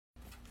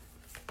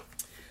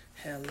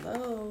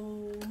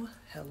Hello,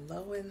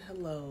 hello, and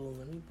hello.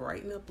 Let me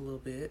brighten up a little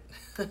bit.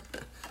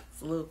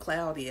 It's a little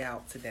cloudy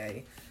out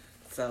today,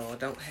 so I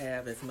don't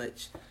have as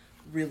much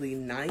really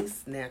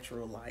nice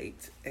natural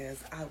light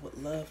as I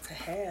would love to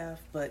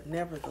have, but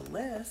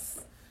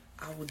nevertheless,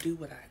 I will do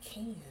what I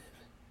can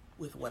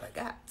with what I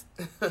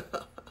got.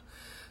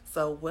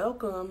 So,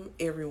 welcome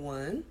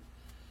everyone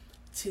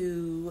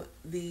to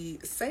the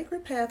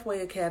Sacred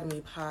Pathway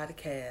Academy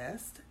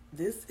podcast.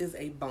 This is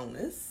a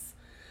bonus.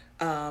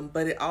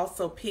 But it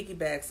also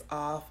piggybacks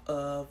off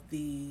of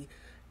the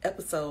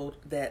episode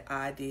that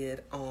I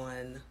did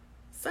on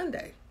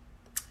Sunday.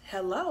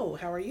 Hello,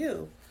 how are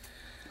you?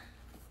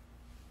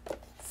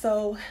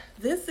 So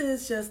this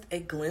is just a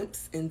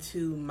glimpse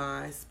into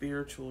my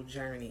spiritual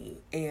journey.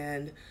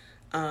 And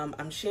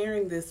I'm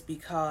sharing this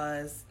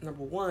because,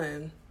 number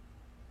one,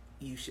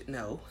 you should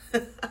know.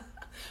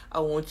 I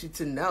want you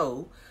to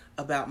know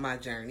about my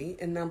journey.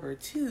 And number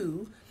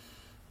two,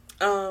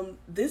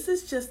 this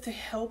is just to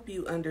help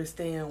you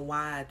understand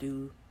why I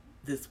do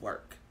this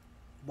work,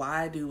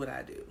 why I do what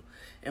I do,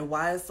 and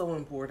why it's so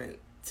important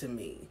to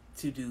me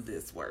to do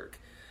this work.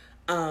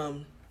 Let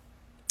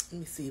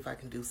me see if I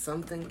can do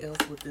something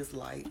else with this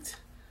light,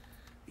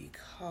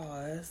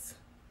 because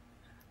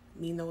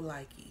me no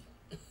likey.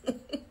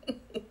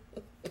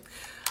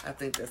 I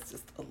think that's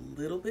just a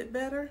little bit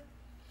better,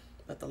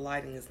 but the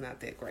lighting is not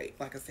that great.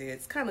 Like I said,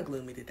 it's kind of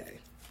gloomy today.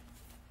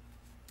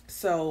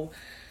 So,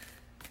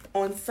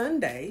 on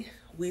Sunday,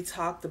 we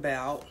talked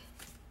about,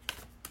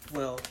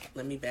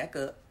 let me back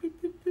up.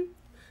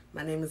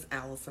 My name is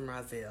Allison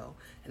Rozelle,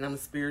 and I'm a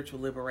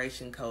spiritual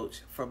liberation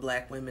coach for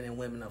Black women and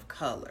women of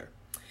color.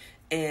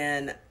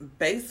 And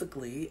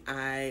basically,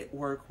 I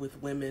work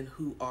with women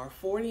who are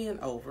 40 and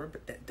over,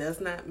 but that does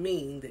not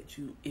mean that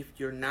if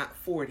you're not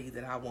 40,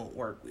 that I won't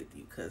work with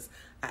you, because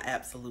I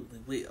absolutely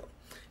will.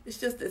 It's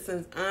just that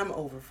since I'm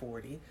over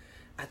 40,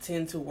 I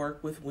tend to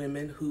work with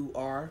women who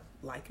are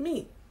like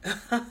me.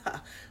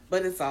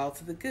 But it's all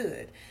to the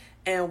good.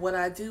 And what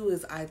I do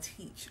is I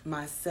teach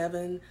my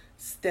 7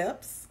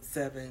 steps,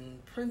 7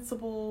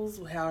 principles,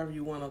 however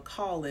you want to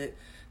call it,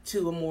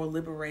 to a more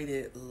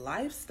liberated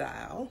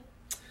lifestyle.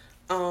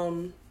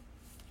 And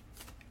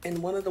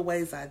one of the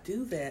ways I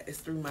do that is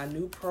through my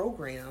new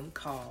program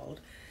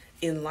called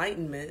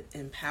Enlightenment,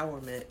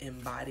 Empowerment,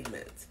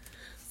 Embodiment.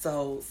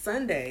 So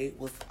Sunday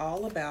was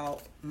all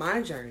about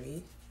my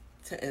journey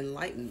to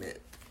enlightenment.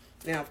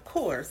 Now, of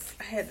course,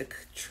 I had to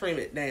trim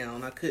it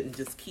down. I couldn't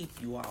just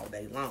keep you all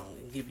day long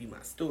and give you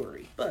my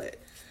story, but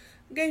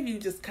I gave you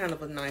just kind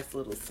of a nice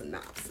little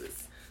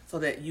synopsis so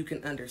that you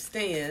can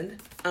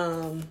understand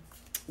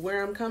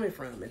where I'm coming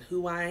from and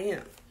who I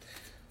am.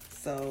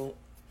 So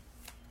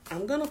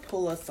I'm going to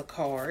pull us a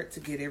card to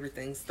get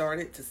everything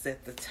started, to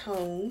set the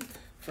tone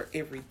for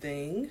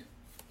everything.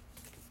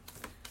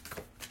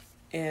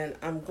 And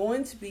I'm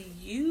going to be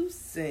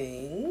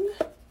using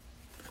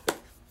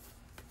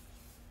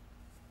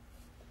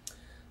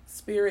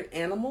Spirit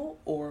Animal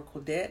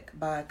Oracle Deck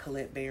by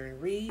Colette Baron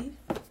Reed.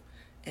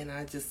 And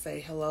I just say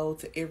hello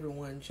to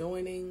everyone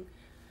joining.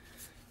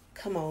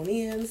 Come on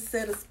in,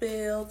 set a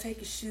spell, take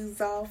your shoes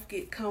off,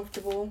 get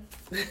comfortable.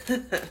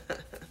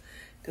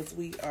 Because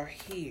we are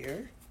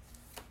here.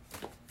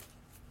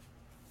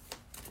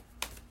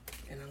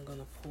 And I'm going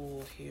to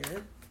pull here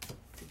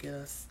to get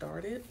us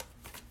started.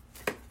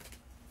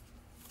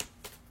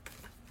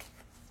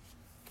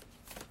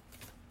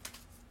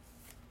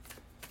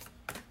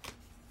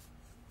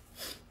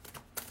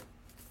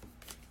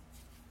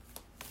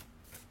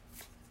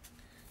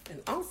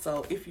 And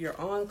also, if you're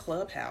on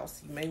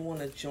Clubhouse, you may want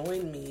to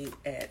join me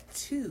at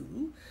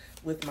 2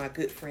 with my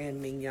good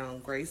friend Mignon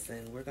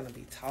Grayson. We're going to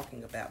be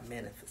talking about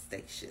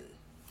manifestation.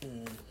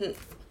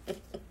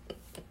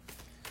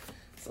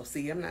 So,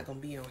 see, I'm not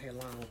going to be on here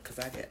long because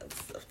I got other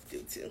stuff to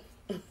do too.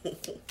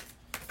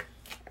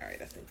 All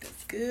right, I think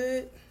that's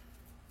good.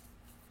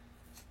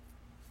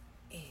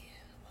 And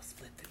we'll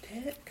split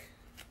the deck.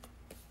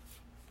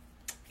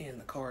 And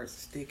the cards are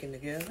sticking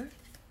together.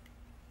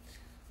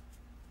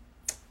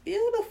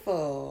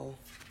 Beautiful.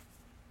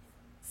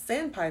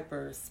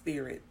 Sandpiper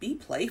spirit, be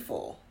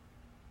playful.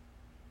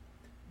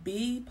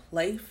 Be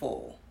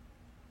playful.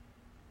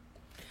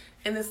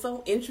 And it's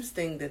so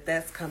interesting that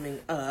that's coming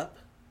up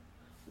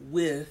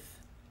with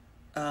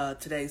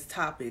today's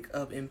topic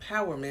of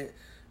empowerment,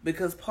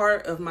 because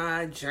part of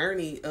my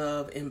journey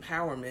of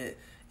empowerment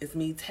is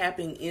me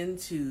tapping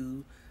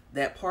into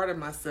that part of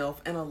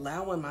myself and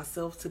allowing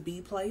myself to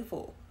be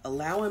playful,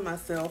 allowing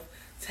myself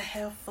to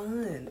have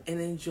fun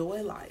and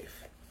enjoy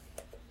life,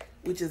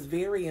 which is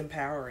very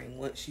empowering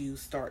once you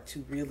start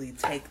to really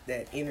take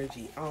that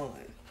energy on.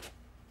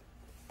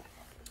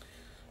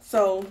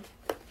 So,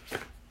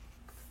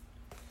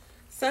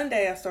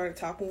 Sunday I started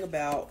talking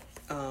about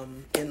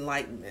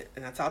enlightenment,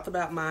 and I talked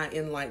about my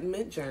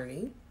enlightenment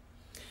journey,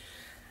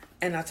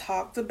 and I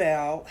talked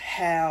about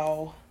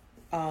how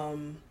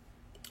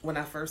when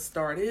I first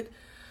started,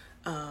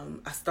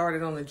 I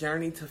started on a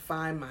journey to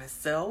find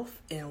myself,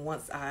 and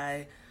once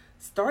I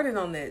started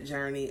on that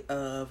journey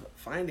of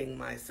finding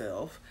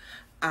myself,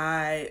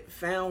 I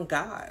found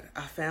God.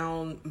 I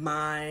found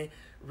my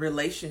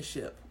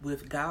relationship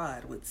with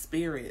God, with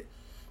spirit.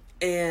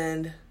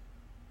 And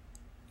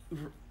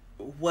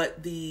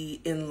what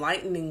the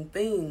enlightening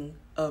thing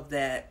of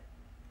that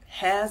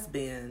has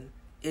been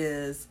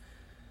is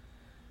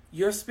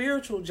your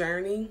spiritual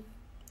journey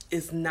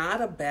is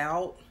not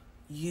about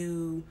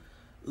you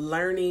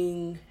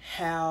learning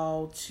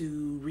how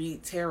to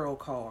read tarot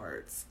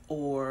cards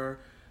or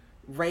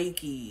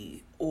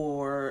Reiki,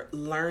 or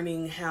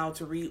learning how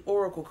to read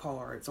oracle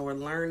cards, or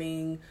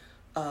learning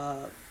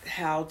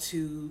how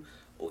to,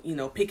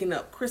 picking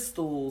up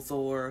crystals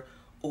or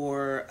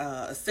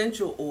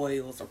essential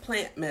oils or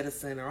plant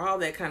medicine or all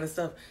that kind of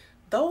stuff.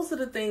 Those are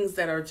the things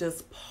that are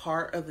just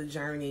part of the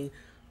journey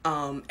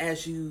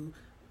as you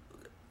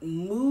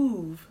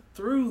move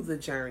through the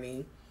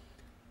journey.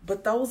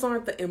 But those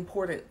aren't the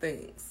important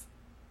things.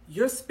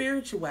 Your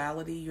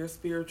spirituality, your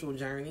spiritual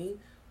journey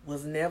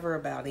was never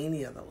about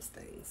any of those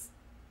things.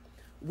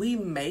 We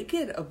make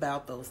it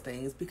about those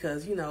things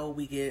because,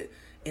 we get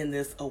in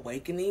this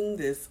awakening,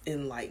 this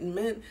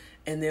enlightenment,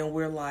 and then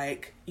we're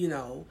like,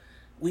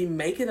 we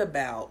make it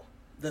about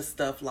the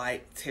stuff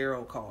like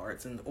tarot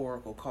cards and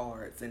oracle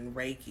cards and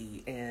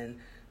Reiki and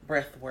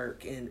breath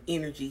work and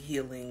energy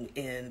healing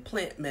and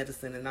plant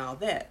medicine and all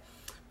that.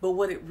 But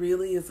what it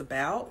really is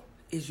about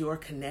is your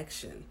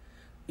connection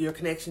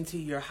to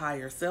your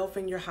higher self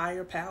and your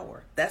higher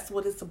power. That's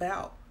what it's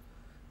about.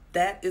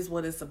 That is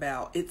what it's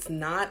about. It's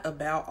not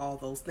about all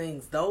those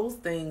things. Those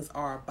things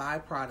are a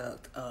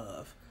byproduct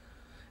of.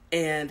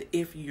 And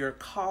if you're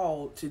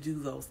called to do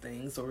those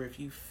things, or if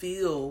you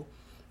feel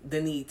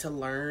the need to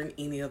learn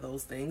any of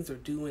those things or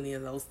do any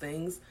of those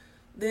things,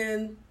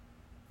 then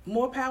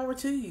more power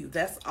to you.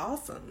 That's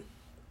awesome.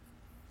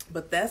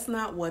 But that's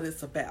not what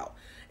it's about.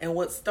 And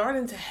what's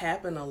starting to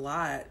happen a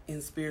lot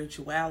in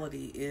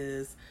spirituality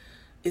is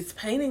it's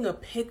painting a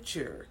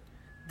picture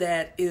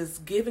that is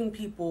giving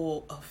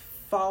people a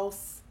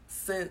false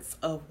sense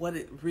of what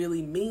it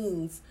really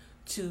means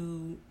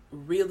to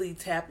really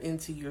tap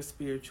into your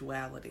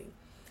spirituality.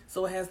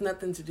 So it has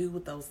nothing to do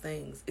with those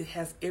things. It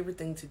has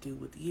everything to do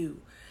with you.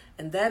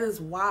 And that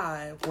is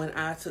why when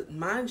I took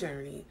my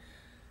journey,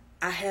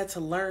 I had to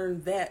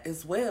learn that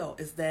as well,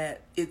 is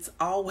that it's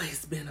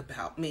always been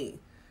about me.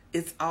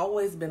 It's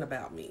always been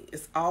about me.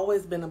 It's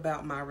always been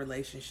about my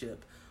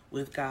relationship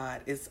with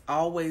God. It's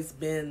always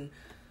been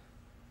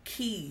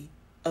key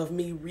of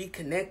me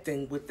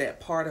reconnecting with that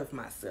part of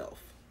myself.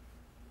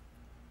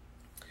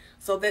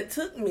 So that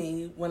took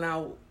me, when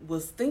I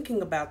was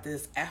thinking about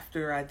this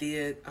after I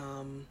did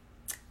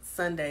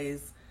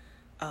Sunday's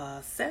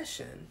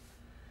session,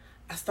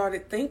 I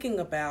started thinking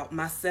about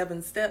my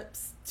 7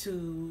 steps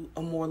to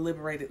a more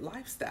liberated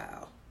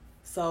lifestyle.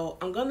 So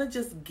I'm going to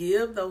just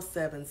give those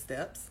 7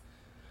 steps.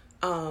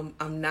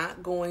 I'm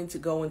not going to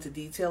go into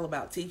detail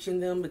about teaching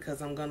them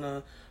because I'm going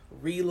to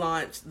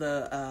relaunch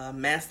the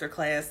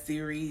masterclass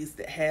series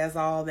that has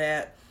all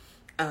that,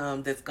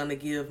 that's going to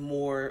give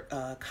more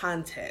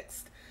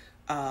context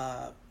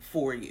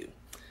for you.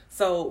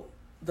 So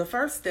the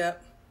first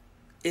step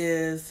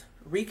is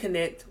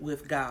reconnect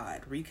with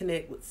God,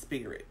 reconnect with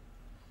spirit.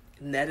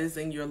 And that is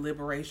in your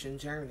liberation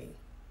journey.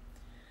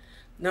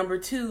 Number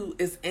 2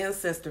 is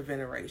ancestor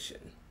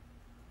veneration.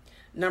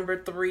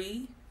 Number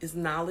 3 is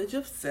knowledge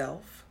of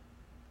self.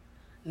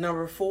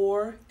 Number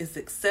 4 is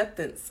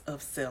acceptance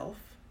of self.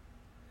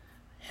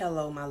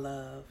 Hello, my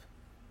love.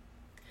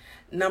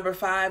 Number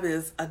 5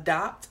 is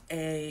adopt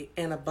an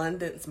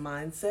abundance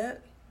mindset.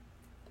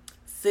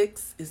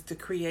 6 is to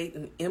create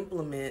and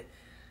implement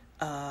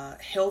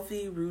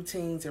healthy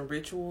routines and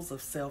rituals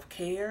of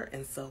self-care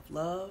and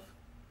self-love.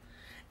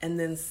 And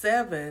then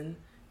 7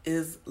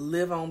 is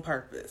live on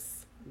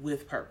purpose,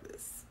 with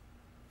purpose.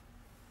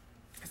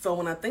 So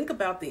when I think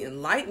about the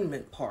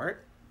enlightenment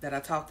part that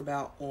I talked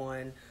about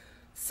on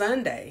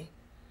Sunday,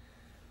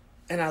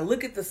 and I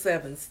look at the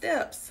 7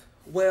 steps,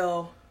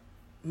 well,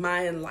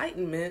 my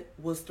enlightenment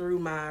was through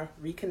my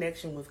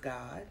reconnection with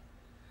God,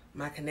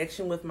 my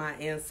connection with my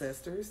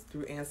ancestors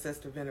through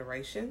ancestor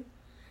veneration,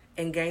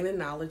 and gaining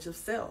knowledge of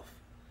self.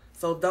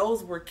 So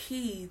those were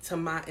key to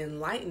my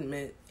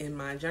enlightenment in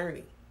my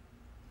journey.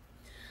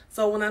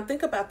 So when I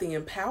think about the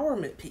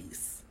empowerment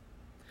piece,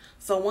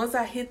 so once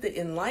I hit the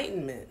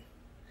enlightenment,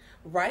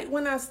 right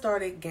when I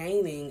started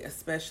gaining,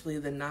 especially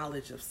the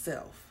knowledge of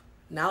self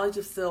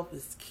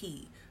is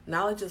key.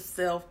 Knowledge of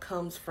self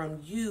comes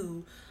from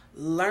you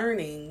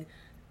learning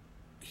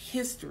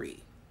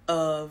history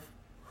of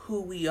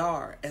who we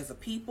are as a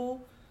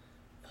people,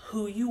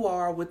 who you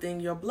are within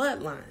your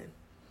bloodline,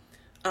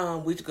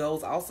 which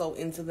goes also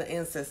into the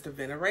ancestor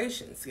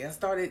veneration. See, I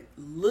started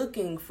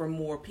looking for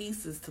more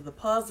pieces to the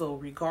puzzle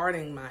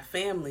regarding my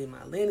family,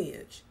 my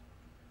lineage,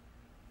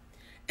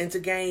 and to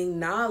gain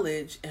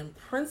knowledge and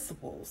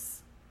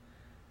principles,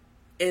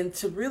 and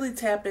to really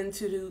tap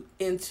into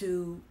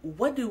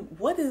what do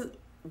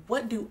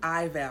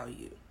I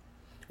value?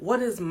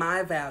 What is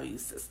my value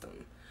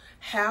system?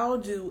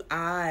 What do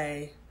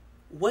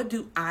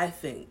I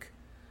think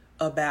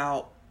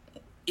about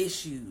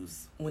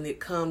issues when it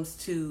comes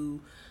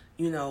to,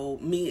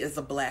 me as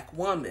a black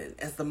woman,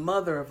 as the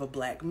mother of a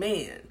black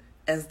man,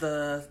 as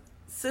the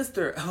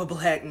sister of a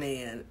black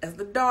man, as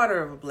the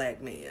daughter of a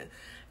black man,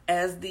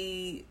 as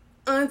the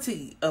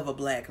auntie of a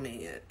black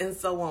man, and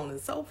so on and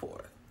so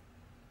forth.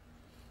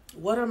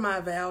 What are my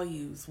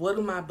values? What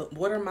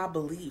are my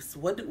beliefs?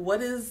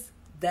 What is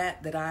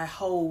that I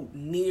hold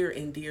near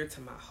and dear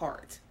to my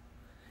heart?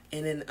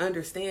 And in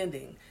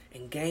understanding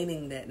and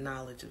gaining that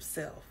knowledge of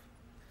self.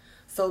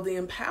 So the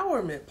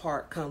empowerment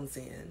part comes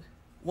in.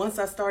 Once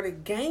I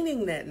started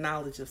gaining that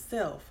knowledge of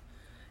self,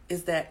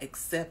 is that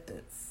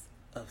acceptance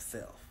of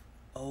self.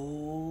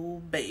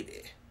 Oh,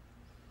 baby.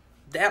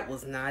 That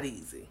was not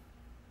easy.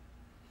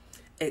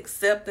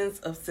 Acceptance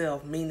of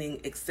self,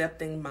 meaning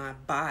accepting my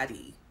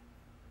body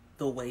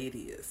the way it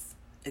is.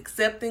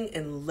 Accepting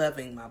and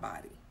loving my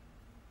body.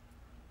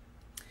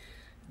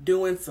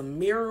 Doing some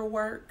mirror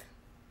work.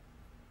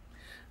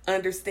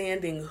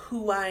 Understanding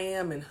who I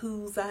am and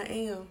whose I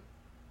am.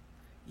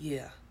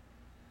 Yeah.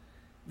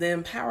 The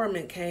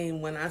empowerment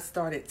came when I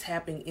started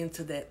tapping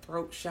into that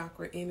throat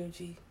chakra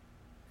energy.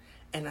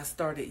 And I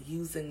started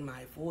using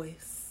my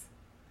voice.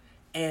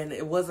 And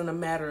it wasn't a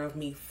matter of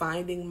me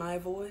finding my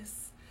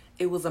voice.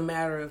 It was a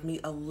matter of me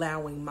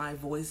allowing my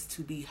voice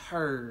to be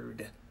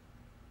heard.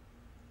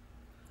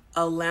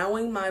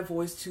 Allowing my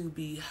voice to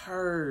be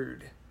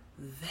heard.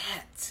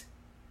 That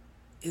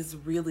is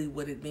really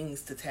what it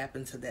means to tap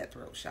into that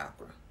throat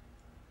chakra.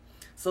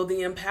 So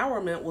the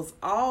empowerment was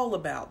all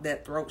about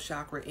that throat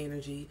chakra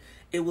energy.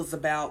 It was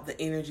about the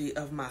energy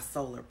of my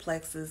solar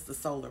plexus. The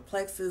solar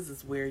plexus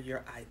is where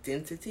your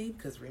identity,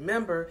 because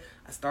remember,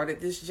 I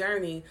started this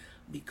journey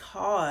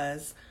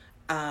because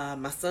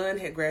my son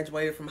had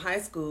graduated from high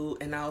school,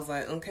 and I was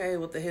like, okay,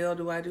 what the hell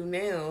do I do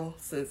now?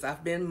 Since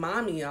I've been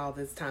mommy all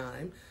this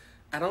time,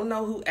 I don't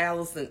know who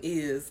Allison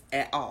is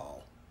at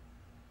all.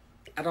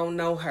 I don't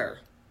know her.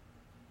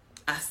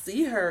 I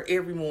see her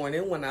every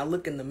morning when I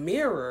look in the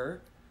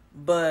mirror,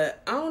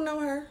 but I don't know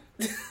her.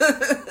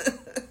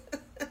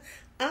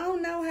 I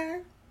don't know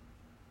her.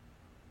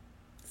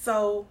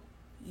 So,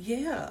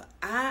 yeah,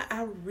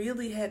 I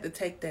really had to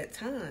take that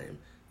time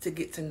to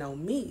get to know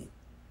me.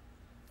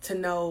 To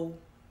know,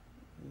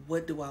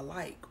 what do I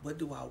like? What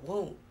do I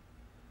want?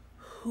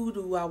 Who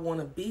do I want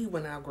to be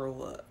when I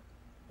grow up?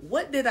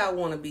 What did I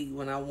want to be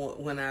when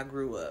I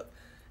grew up?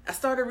 I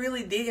started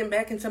really digging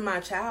back into my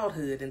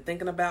childhood and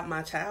thinking about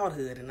my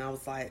childhood. And I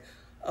was like,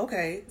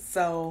 okay,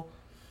 so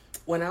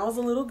when I was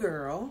a little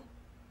girl,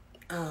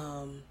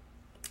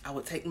 I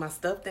would take my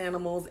stuffed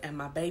animals and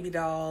my baby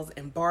dolls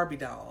and Barbie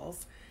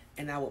dolls,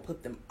 and I would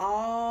put them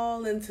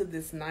all into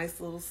this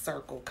nice little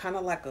circle, kind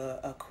of like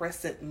a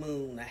crescent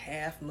moon, a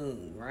half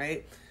moon,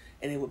 right?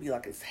 And it would be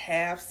like this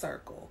half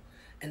circle,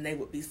 and they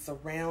would be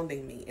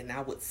surrounding me, and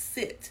I would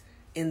sit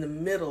in the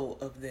middle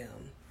of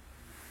them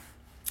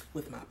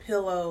with my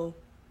pillow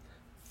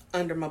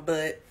under my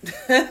butt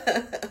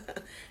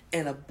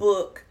and a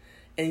book.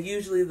 And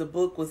usually the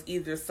book was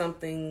either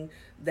something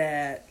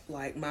that,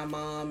 like, my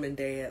mom and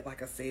dad,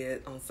 like I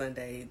said, on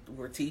Sunday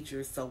were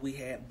teachers, so we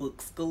had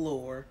books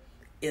galore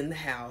in the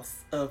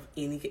house of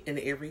any and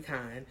every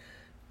kind.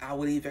 I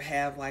would either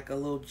have like a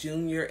little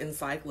junior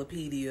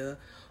encyclopedia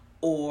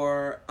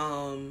or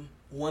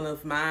one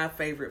of my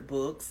favorite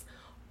books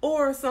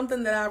or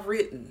something that I've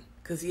written.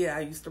 Because, yeah, I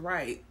used to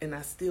write, and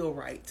I still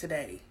write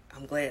today.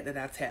 I'm glad that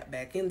I tapped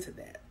back into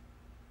that.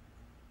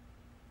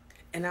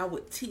 And I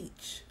would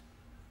teach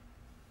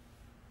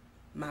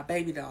my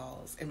baby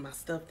dolls and my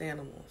stuffed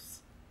animals,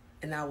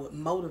 and I would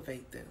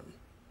motivate them.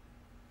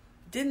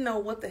 Didn't know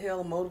what the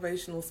hell a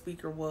motivational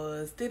speaker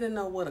was. Didn't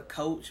know what a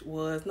coach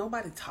was.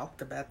 Nobody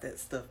talked about that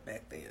stuff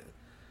back then.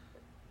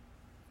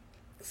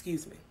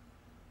 Excuse me.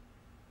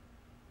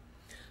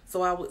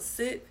 So I would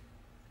sit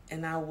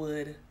and I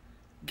would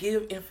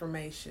give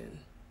information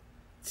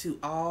to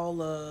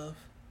all of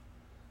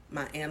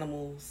my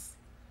animals,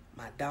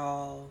 my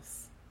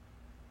dolls,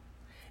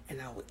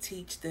 and I would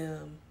teach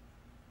them.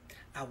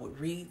 I would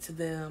read to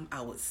them.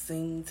 I would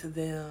sing to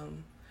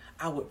them.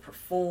 I would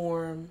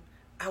perform.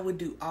 I would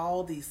do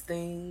all these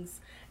things.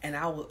 And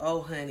I would,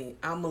 oh, honey,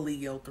 I'm a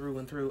Leo through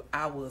and through.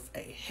 I was a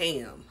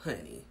ham,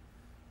 honey,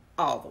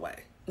 all the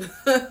way.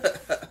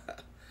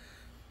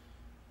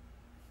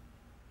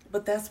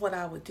 But that's what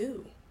I would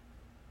do.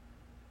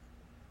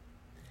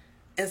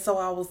 And so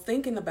I was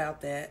thinking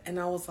about that, and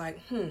I was like,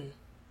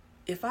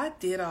 if I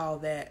did all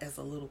that as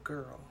a little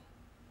girl,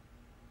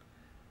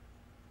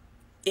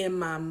 in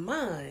my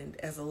mind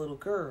as a little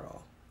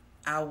girl,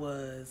 I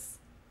was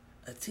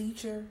a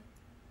teacher,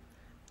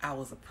 I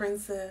was a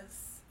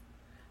princess,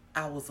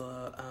 I was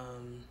a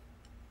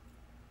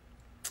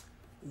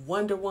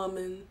Wonder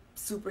Woman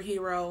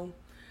superhero.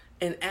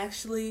 And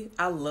actually,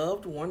 I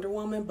loved Wonder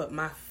Woman, but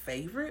my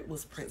favorite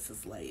was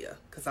Princess Leia,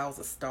 because I was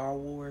a Star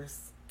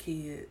Wars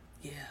kid.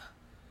 Yeah,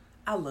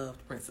 I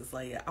loved Princess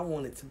Leia. I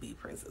wanted to be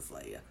Princess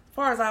Leia. As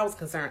far as I was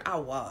concerned, I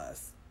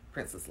was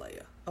Princess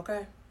Leia,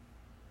 okay?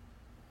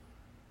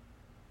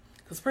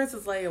 Because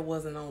Princess Leia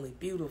wasn't only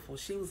beautiful,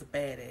 she was a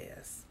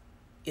badass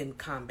in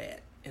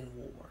combat and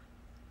war.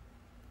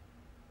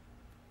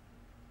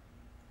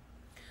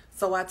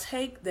 So I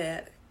take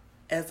that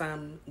as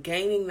I'm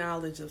gaining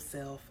knowledge of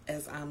self,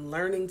 as I'm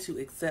learning to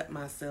accept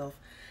myself,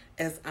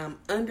 as I'm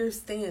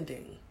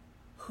understanding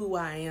who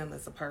I am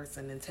as a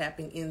person and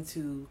tapping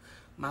into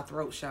my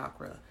throat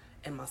chakra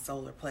and my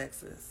solar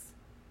plexus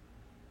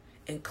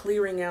and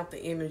clearing out the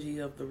energy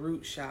of the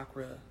root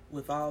chakra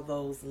with all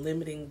those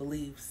limiting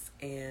beliefs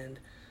and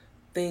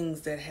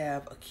things that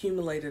have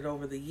accumulated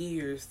over the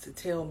years to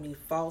tell me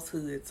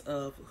falsehoods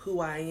of who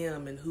I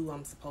am and who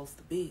I'm supposed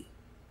to be.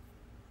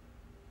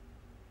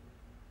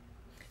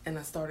 And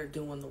I started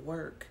doing the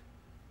work.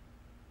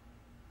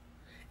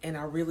 And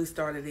I really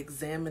started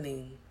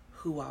examining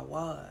who I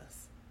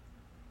was.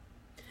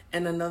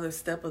 And another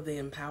step of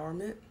the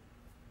empowerment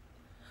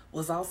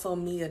was also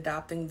me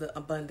adopting the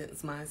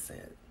abundance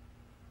mindset.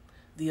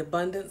 The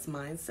abundance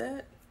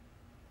mindset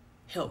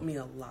helped me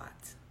a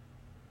lot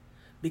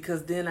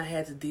because then I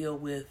had to deal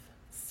with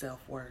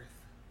self-worth.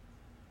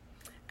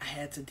 I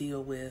had to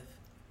deal with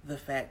the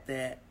fact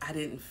that I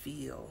didn't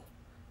feel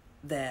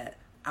that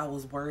I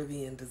was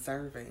worthy and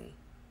deserving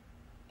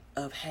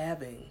of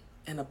having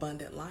an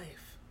abundant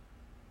life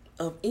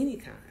of any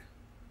kind.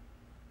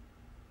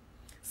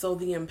 So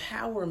the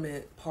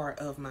empowerment part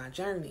of my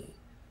journey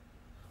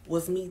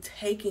was me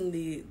taking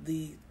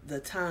the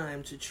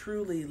time to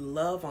truly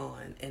love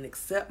on and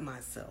accept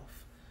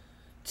myself,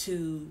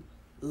 to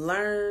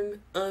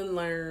learn,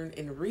 unlearn,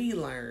 and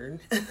relearn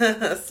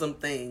some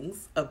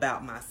things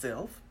about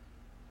myself.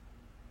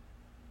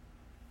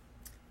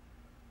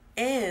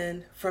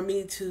 And for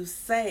me to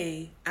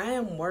say, I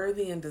am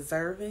worthy and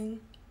deserving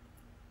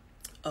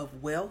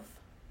of wealth,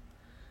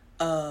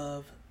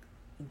 of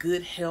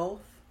good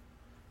health,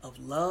 of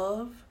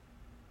love,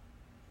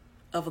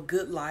 of a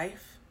good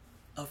life,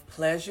 of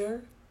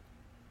pleasure.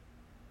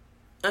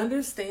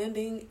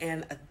 Understanding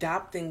and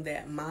adopting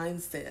that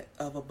mindset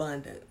of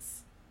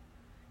abundance.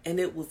 And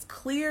it was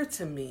clear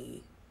to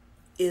me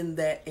in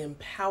that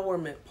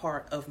empowerment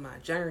part of my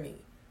journey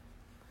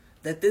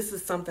that this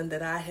is something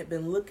that I had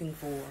been looking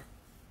for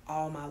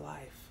all my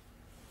life.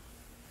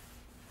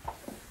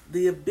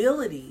 The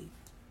ability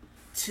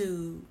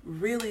to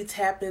really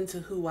tap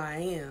into who I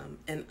am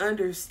and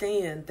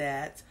understand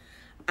that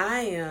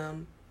I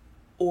am,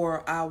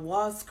 or I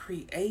was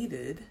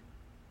created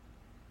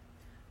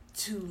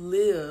to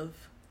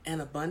live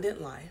an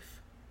abundant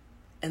life,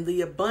 and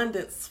the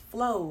abundance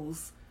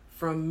flows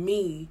from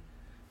me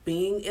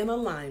being in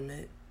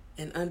alignment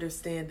and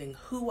understanding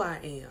who I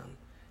am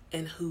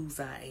and whose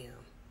I am.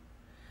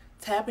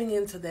 Tapping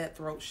into that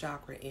throat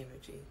chakra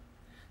energy,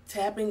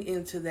 tapping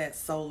into that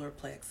solar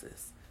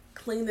plexus,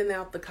 cleaning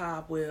out the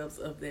cobwebs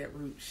of that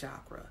root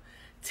chakra,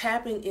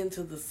 tapping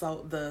into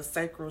the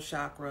sacral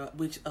chakra,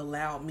 which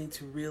allowed me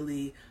to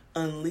really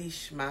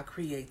unleash my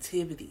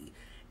creativity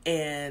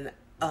and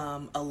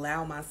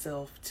allow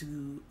myself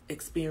to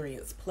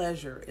experience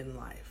pleasure in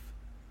life.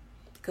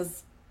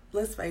 Because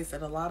let's face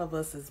it, a lot of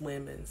us as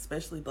women,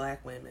 especially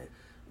Black women,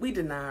 we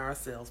deny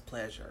ourselves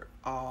pleasure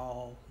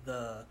all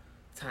the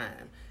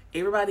time.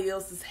 Everybody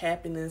else's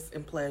happiness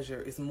and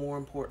pleasure is more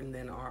important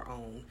than our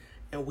own.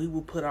 And we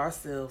will put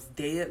ourselves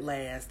dead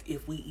last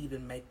if we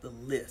even make the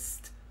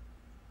list.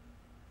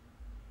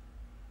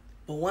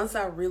 But once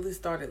I really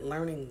started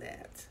learning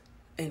that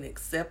and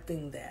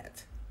accepting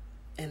that,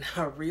 and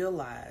I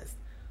realized,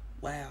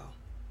 wow,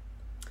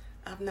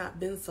 I've not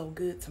been so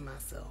good to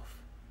myself.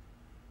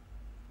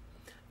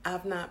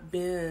 I've not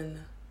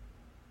been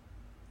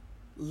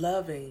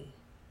loving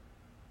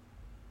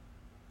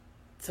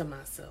to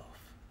myself.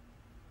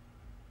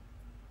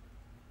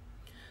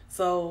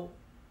 So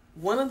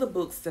one of the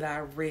books that I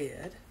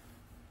read,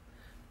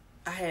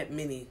 I had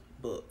many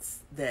books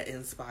that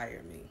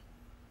inspired me.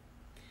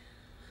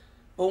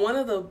 But one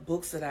of the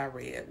books that I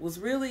read was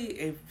really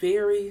a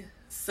very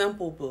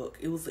simple book.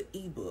 It was an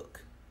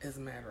ebook, as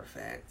a matter of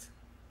fact.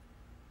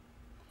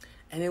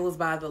 And it was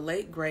by the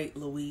late, great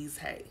Louise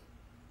Hay.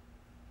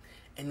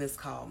 And it's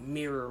called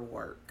Mirror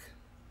Work.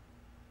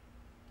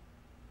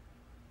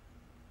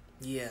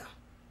 Yeah.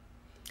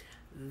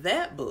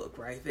 That book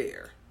right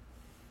there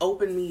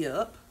opened me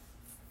up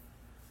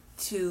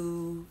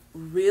to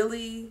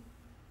really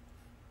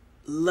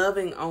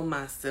loving on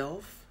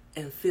myself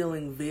and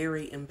feeling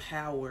very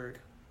empowered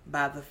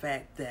by the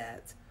fact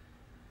that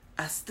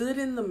I stood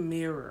in the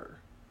mirror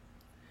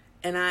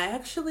and I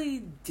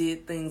actually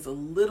did things a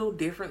little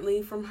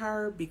differently from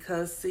her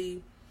because,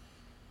 see,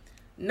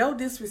 no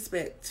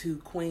disrespect to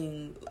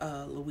Queen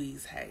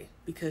Louise Hay,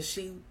 because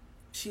she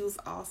was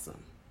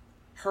awesome.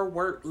 Her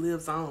work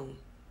lives on.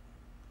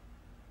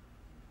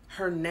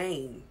 Her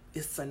name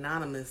is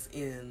synonymous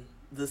in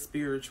the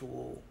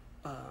spiritual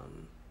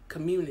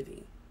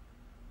community.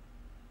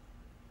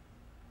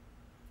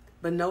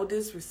 But no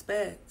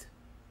disrespect.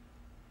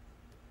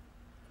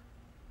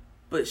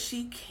 But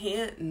she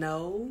can't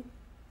know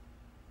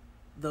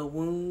the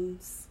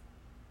wounds,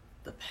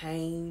 the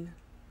pain,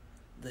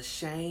 the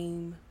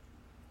shame,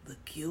 the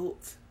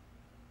guilt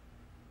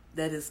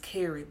that is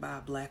carried by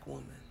a Black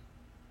woman.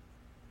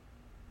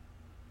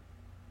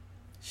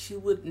 She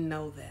wouldn't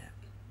know that.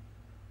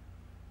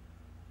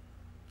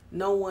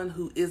 No one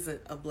who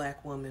isn't a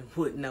black woman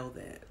would know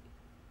that.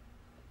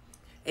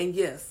 And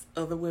yes,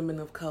 other women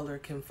of color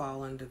can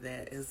fall under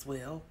that as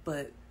well,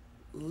 but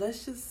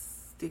let's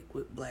just stick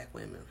with black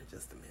women for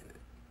just a minute,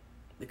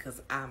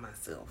 because I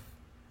myself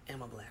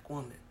am a black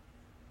woman.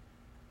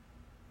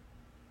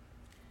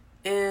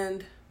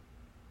 And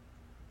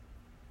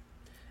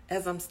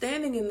as I'm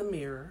standing in the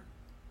mirror,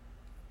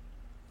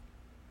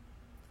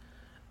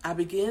 I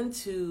begin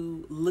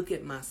to look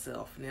at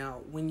myself. Now,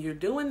 when you're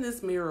doing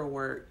this mirror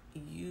work,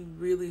 you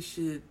really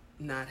should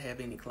not have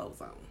any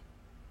clothes on,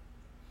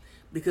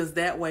 because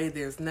that way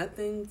there's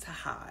nothing to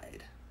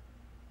hide.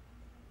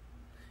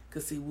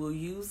 Because see, we'll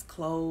use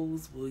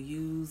clothes, we'll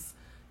use,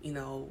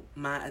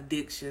 my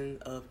addiction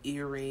of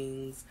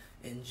earrings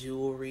and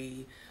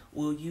jewelry,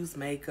 we'll use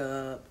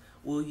makeup,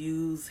 we'll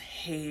use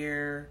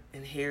hair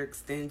and hair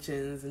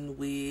extensions and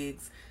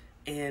wigs,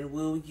 and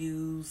we'll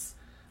use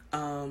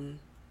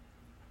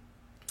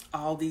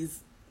all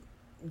these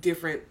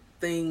different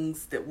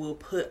things that we'll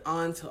put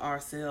onto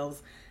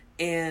ourselves.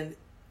 And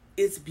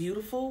it's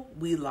beautiful.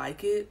 We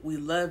like it. We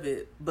love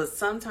it. But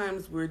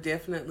sometimes we're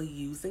definitely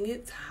using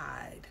it to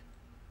hide.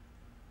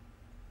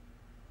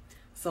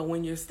 So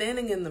when you're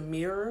standing in the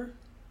mirror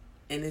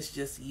and it's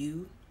just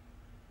you,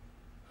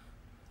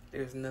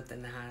 there's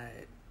nothing to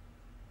hide.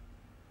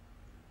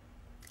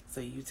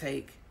 So you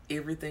take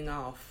everything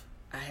off.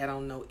 I had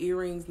on no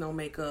earrings, no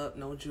makeup,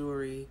 no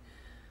jewelry,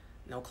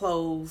 no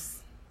clothes.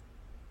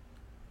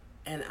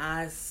 And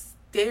I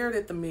stared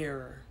at the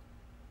mirror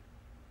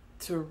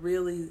to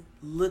really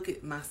look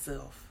at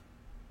myself.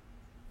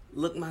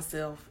 Look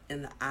myself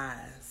in the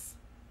eyes.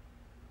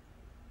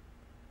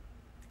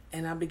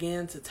 And I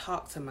began to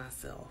talk to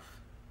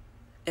myself.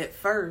 At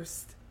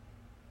first,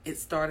 it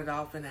started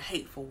off in a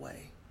hateful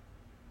way.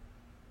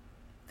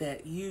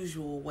 That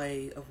usual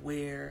way of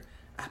where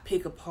I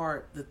pick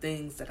apart the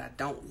things that I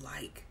don't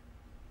like,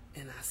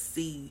 and I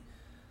see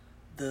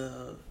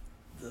the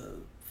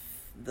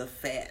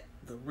fat,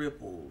 the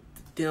ripple,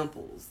 the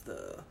dimples,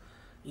 the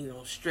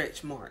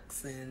stretch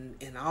marks,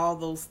 and all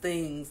those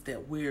things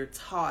that we're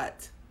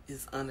taught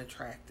is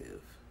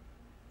unattractive.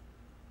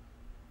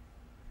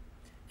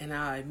 And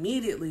I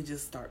immediately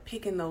just start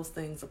picking those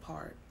things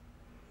apart.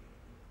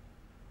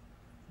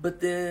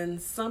 But then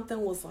something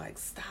was like,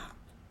 stop.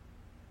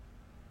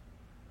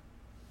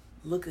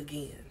 Look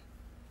again.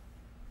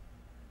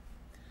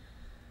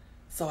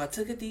 So I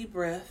took a deep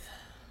breath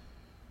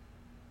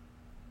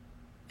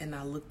and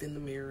I looked in the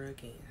mirror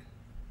again.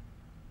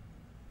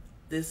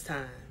 This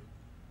time,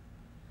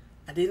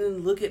 I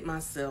didn't look at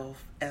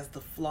myself as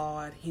the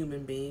flawed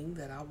human being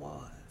that I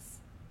was.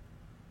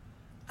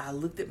 I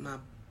looked at my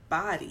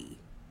body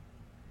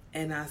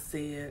and I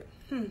said,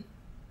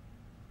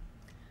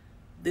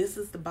 this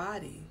is the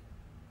body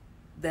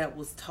that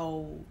was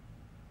told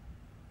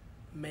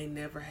may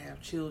never have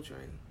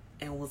children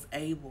and was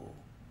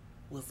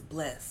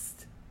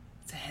blessed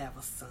to have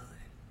a son.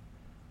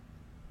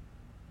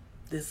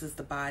 This is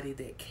the body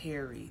that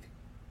carried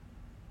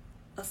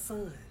a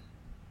son,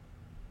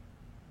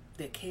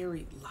 that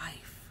carried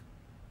life.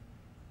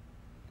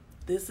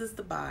 This is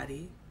the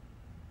body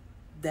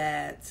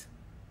that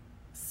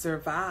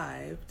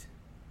survived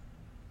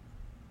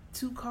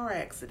 2 car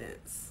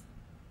accidents.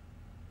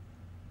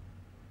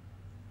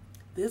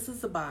 This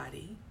is a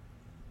body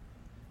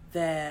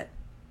that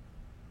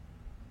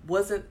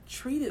wasn't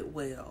treated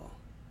well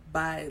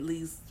by at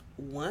least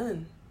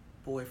one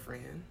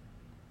boyfriend.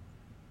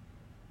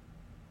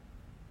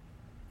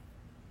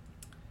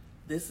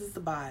 This is the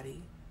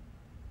body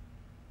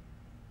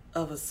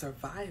of a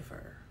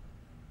survivor.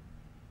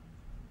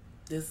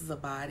 This is a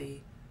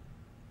body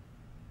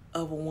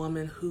of a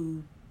woman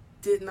who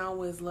didn't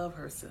always love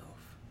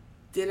herself,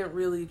 didn't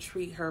really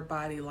treat her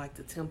body like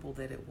the temple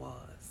that it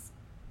was.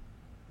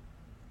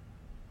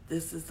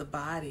 This is the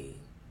body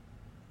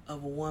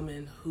of a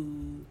woman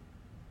who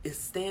is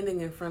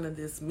standing in front of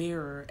this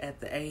mirror at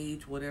the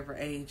age, whatever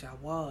age I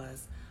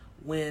was,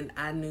 when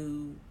I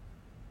knew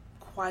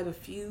quite a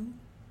few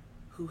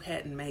who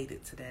hadn't made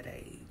it to that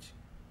age.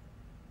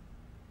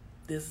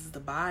 This is the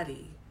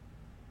body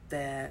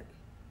that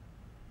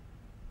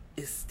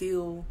is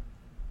still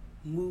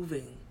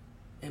moving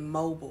and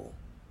mobile.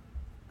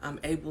 I'm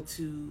able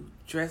to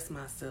dress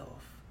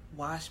myself,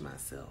 wash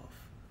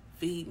myself,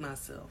 feed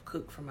myself,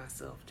 cook for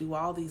myself, do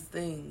all these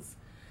things.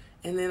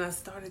 And then I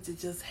started to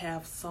just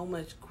have so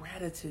much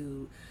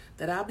gratitude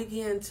that I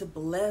began to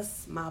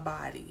bless my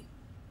body.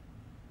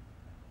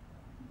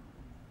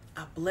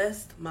 I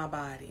blessed my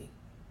body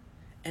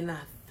and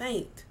I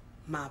thanked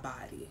my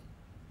body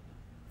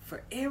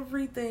for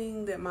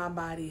everything that my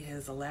body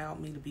has allowed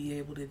me to be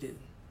able to do.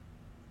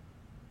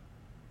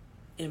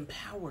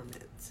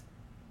 Empowerment.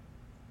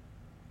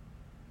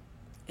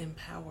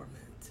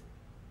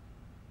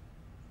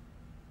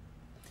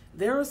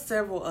 There are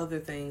several other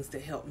things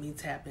that help me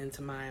tap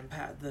into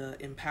the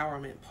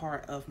empowerment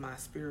part of my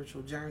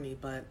spiritual journey,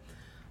 but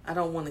I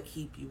don't want to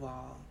keep you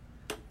all.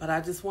 But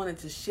I just wanted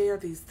to share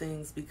these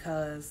things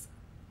because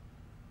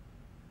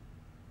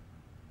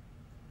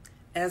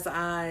as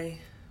I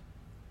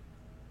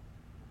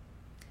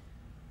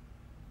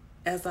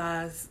as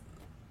I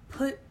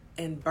put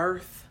and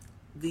birth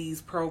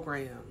these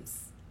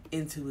programs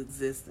into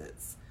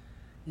existence,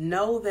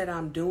 know that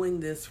I'm doing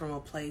this from a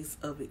place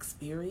of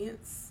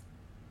experience,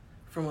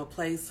 from a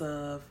place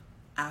of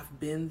I've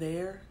been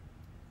there,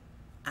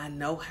 I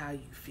know how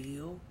you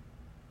feel,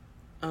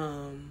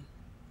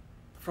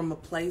 from a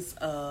place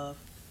of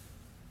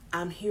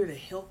I'm here to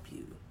help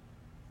you.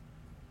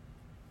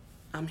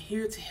 I'm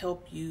here to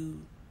help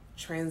you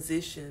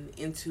transition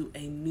into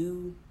a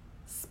new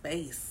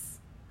space,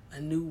 a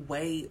new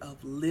way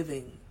of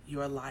living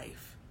your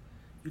life.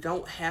 You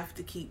don't have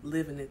to keep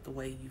living it the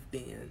way you've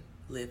been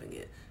living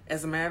it.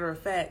 As a matter of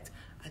fact,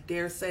 I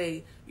dare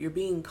say you're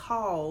being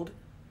called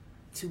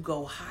to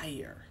go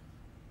higher.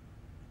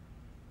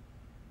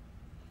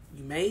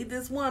 You made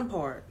this one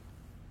part.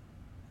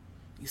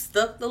 You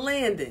stuck the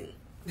landing.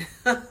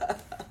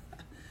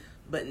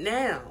 But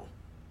now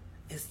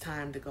it's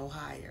time to go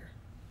higher.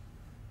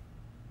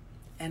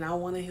 And I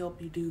want to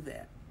help you do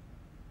that.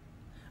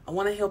 I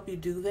want to help you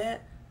do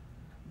that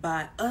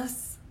by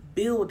us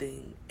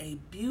building a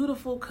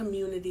beautiful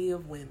community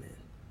of women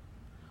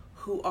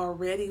who are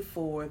ready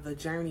for the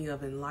journey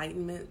of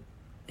enlightenment,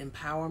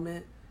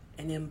 empowerment,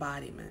 and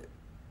embodiment,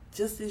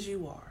 just as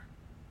you are.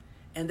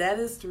 And that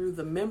is through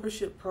the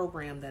membership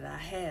program that I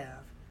have,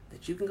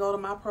 that you can go to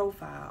my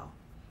profile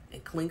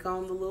and click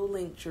on the little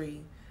link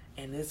tree,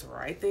 and it's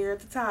right there at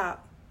the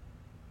top,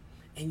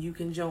 and you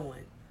can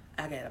join.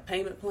 I got a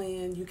payment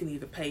plan. You can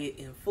either pay it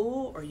in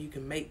full or you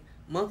can make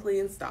monthly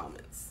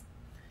installments.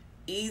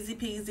 Easy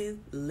peasy,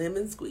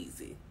 lemon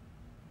squeezy.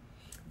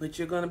 But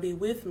you're going to be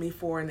with me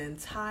for an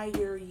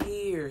entire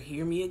year.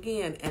 Hear me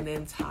again, an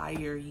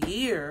entire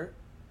year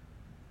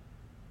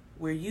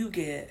where you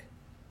get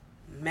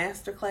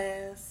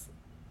masterclass,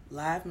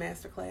 live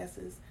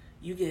masterclasses.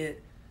 You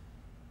get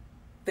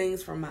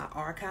things from my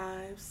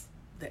archives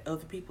that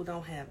other people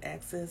don't have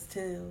access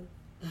to,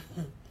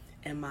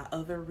 and my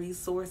other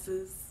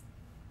resources.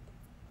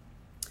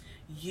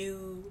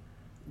 You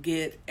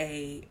get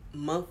a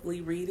monthly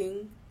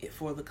reading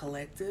for the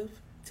collective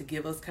to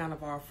give us kind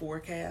of our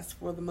forecast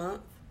for the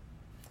month.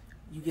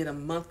 You get a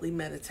monthly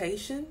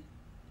meditation.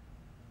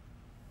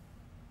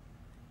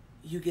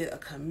 You get a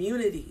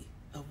community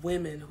of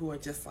women who are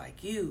just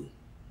like you.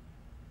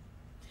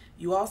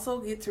 You also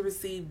get to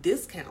receive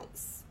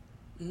discounts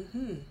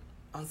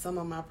on some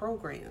of my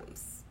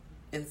programs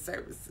and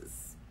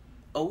services.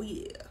 Oh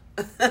yeah.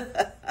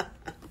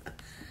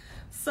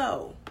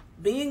 So,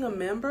 being a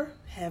member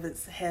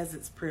has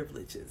its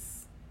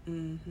privileges.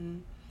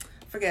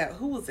 Forgot,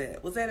 who was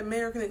that? Was that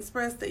American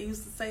Express that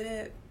used to say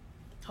that?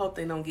 Hope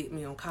they don't get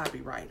me on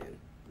copywriting.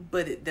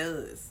 But it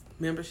does.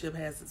 Membership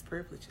has its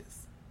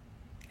privileges.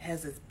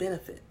 Has its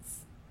benefits.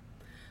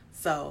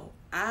 So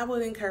I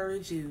would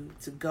encourage you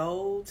to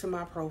go to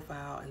my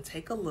profile and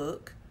take a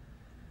look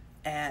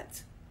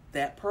at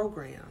that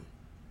program.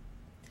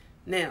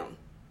 Now,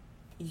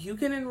 you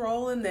can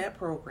enroll in that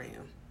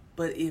program,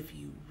 but if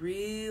you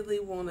really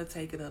want to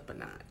take it up a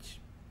notch,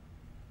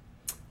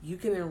 you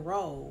can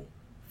enroll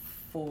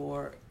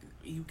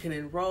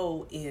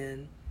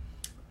in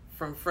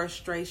From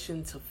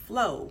Frustration to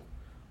Flow,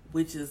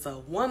 which is a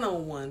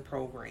one-on-one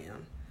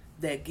program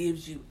that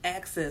gives you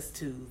access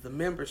to the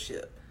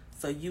membership.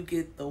 So you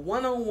get the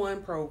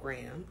one-on-one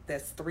program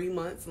that's 3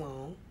 months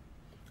long,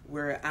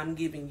 where I'm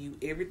giving you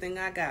everything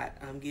I got.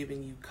 I'm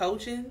giving you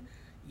coaching.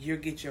 You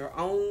get your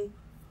own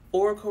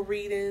oracle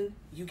reading.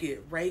 You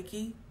get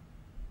Reiki.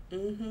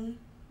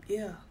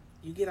 Yeah,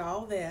 you get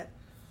all that.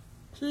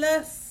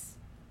 Plus,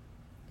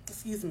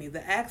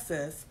 the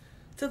access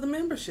to the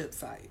membership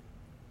site.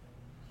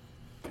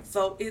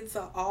 So it's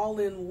an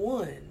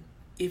all-in-one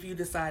if you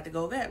decide to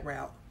go that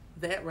route.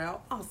 That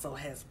route also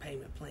has a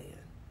payment plan.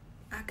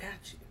 I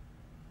got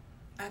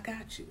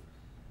you.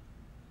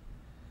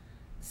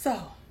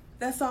 So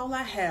that's all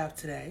I have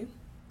today.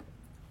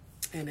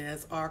 And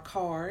as our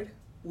card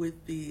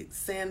with the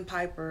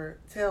Sandpiper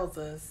tells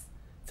us,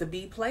 to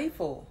be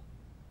playful.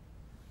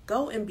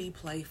 Go and be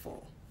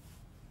playful.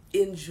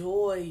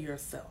 Enjoy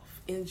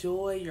yourself.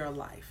 Enjoy your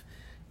life.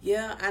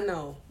 Yeah, I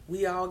know.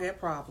 We all got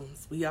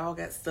problems. We all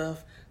got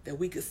stuff that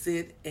we could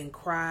sit and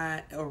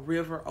cry a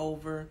river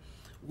over.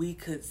 We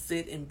could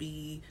sit and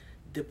be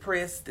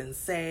depressed and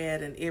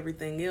sad and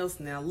everything else.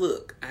 Now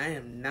look, I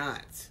am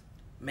not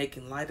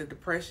making light of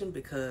depression,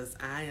 because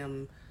I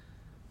am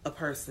a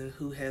person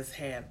who has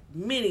had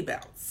many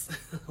bouts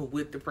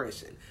with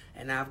depression,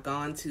 and I've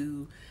gone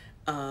to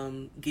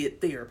get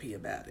therapy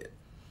about it.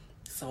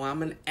 So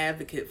I'm an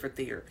advocate for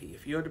therapy.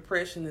 If your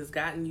depression has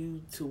gotten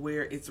you to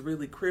where it's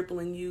really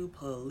crippling you,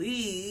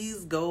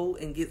 please go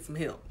and get some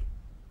help.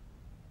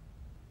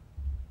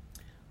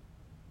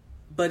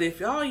 But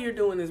if all you're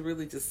doing is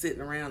really just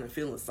sitting around and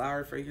feeling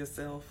sorry for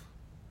yourself,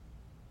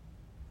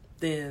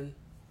 then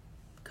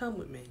come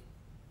with me.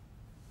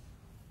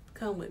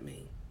 Come with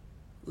me.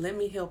 Let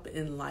me help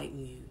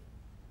enlighten you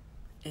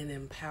and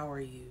empower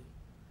you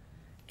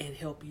and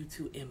help you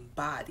to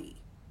embody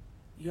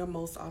your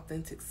most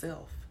authentic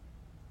self.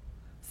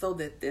 So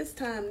that this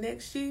time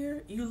next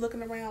year, you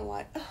looking around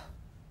like, oh,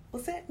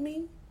 was that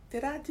me?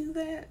 Did I do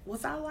that?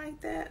 Was I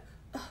like that?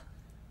 Ugh,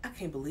 I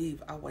can't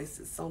believe I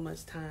wasted so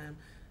much time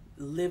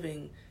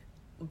living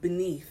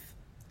beneath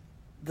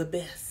the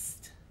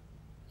best.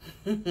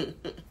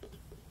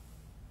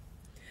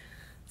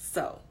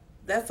 So,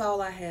 that's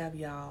all I have,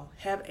 y'all.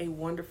 Have a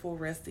wonderful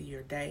rest of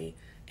your day.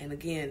 And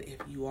again, if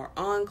you are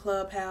on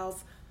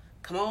Clubhouse,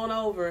 come on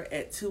over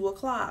at 2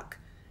 o'clock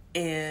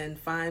and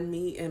find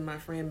me and my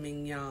friend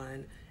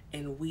Mignon.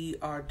 And we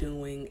are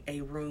doing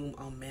a room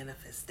on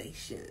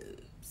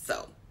manifestation.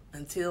 So,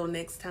 until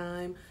next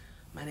time,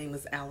 my name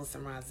is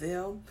Allison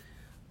Rozelle.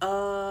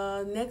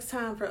 Next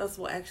time for us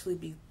will actually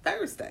be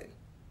Thursday.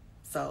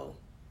 So,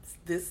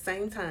 this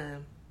same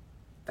time,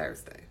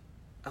 Thursday.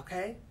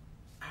 Okay?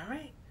 All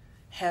right.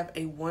 Have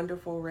a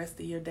wonderful rest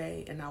of your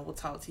day, and I will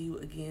talk to you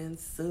again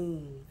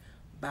soon.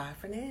 Bye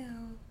for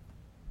now.